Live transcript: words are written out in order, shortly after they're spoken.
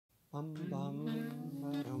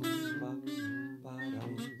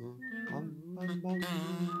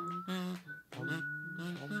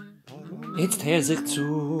Jetzt hör sich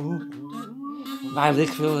zu, weil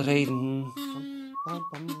ich will reden.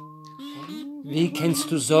 Wie kannst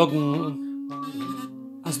du sagen,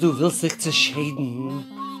 als du willst dich zerscheiden?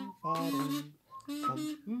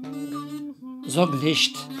 Sag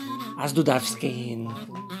nicht, als du darfst gehen.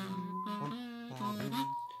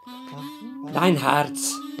 Dein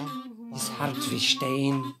Herz ist hart wie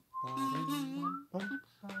Stein.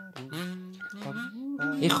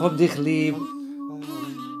 Ich hab dich lieb,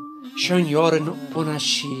 schon Jahren ohne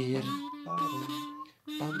Schier.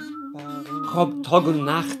 Ich hab Tag und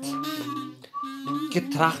Nacht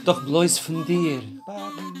getracht doch bluiz von dir.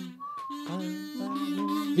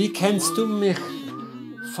 Wie kannst du mich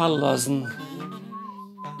verlassen?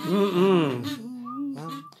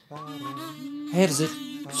 Hör sich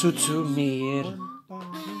zu mir.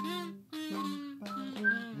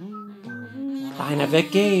 Deine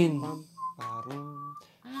Weggehen.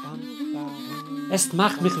 Es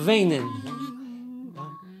macht mich weinen.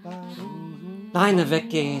 Deine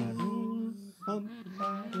Weggehen.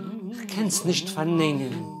 Ich kann's nicht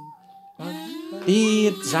vernehmen.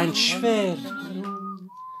 Dir sein schwer.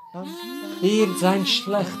 Dir sein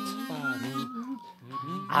schlecht.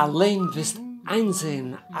 Allein wirst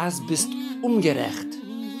einsehen, als bist umgerecht.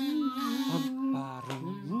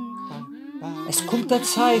 Es kommt der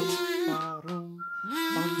Zeit,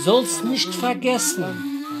 sollst nicht vergessen.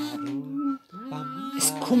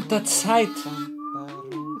 Es kommt der Zeit,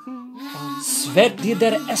 s'wärt dir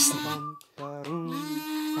där'essen.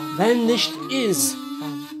 Wenn nicht is,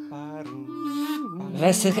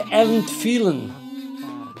 wirst sich elend fühlen,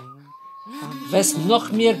 wirst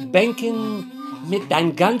noch mehr bänken mit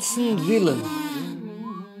deinem ganzen Willen.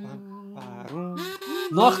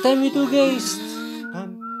 Nachdem wie du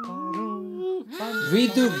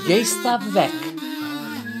gehst ab weg.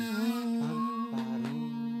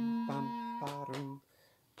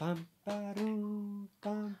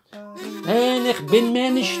 Wenn ich bin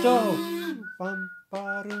mir nicht da,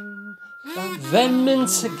 wenn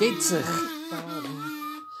man's geht sich,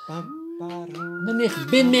 wenn ich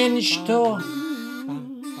bin mir nicht da,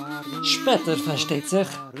 später versteht sich,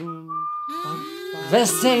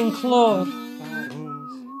 wirst sehen klar,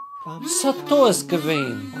 so toes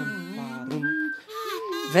gewesen,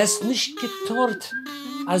 wirst nicht getort,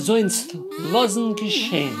 also ins Losen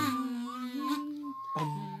geschehen.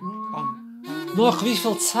 Noch wie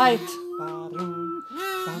viel Zeit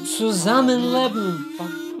zusammenleben,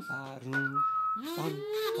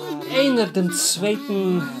 einer dem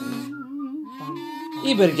Zweiten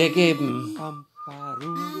übergegeben.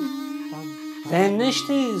 Wenn nicht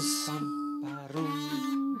ist,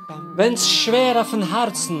 wenn's schwer auf den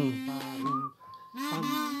Herzen,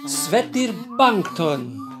 es wird dir bang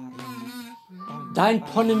tun, dein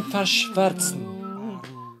Ponym verschwärzen.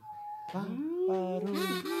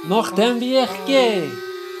 Nachdem wie ich geh,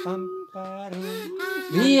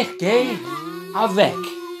 weg.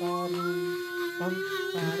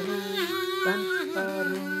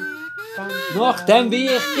 Nachdem wie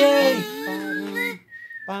ich geh,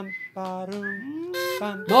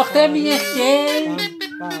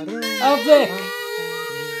 weg.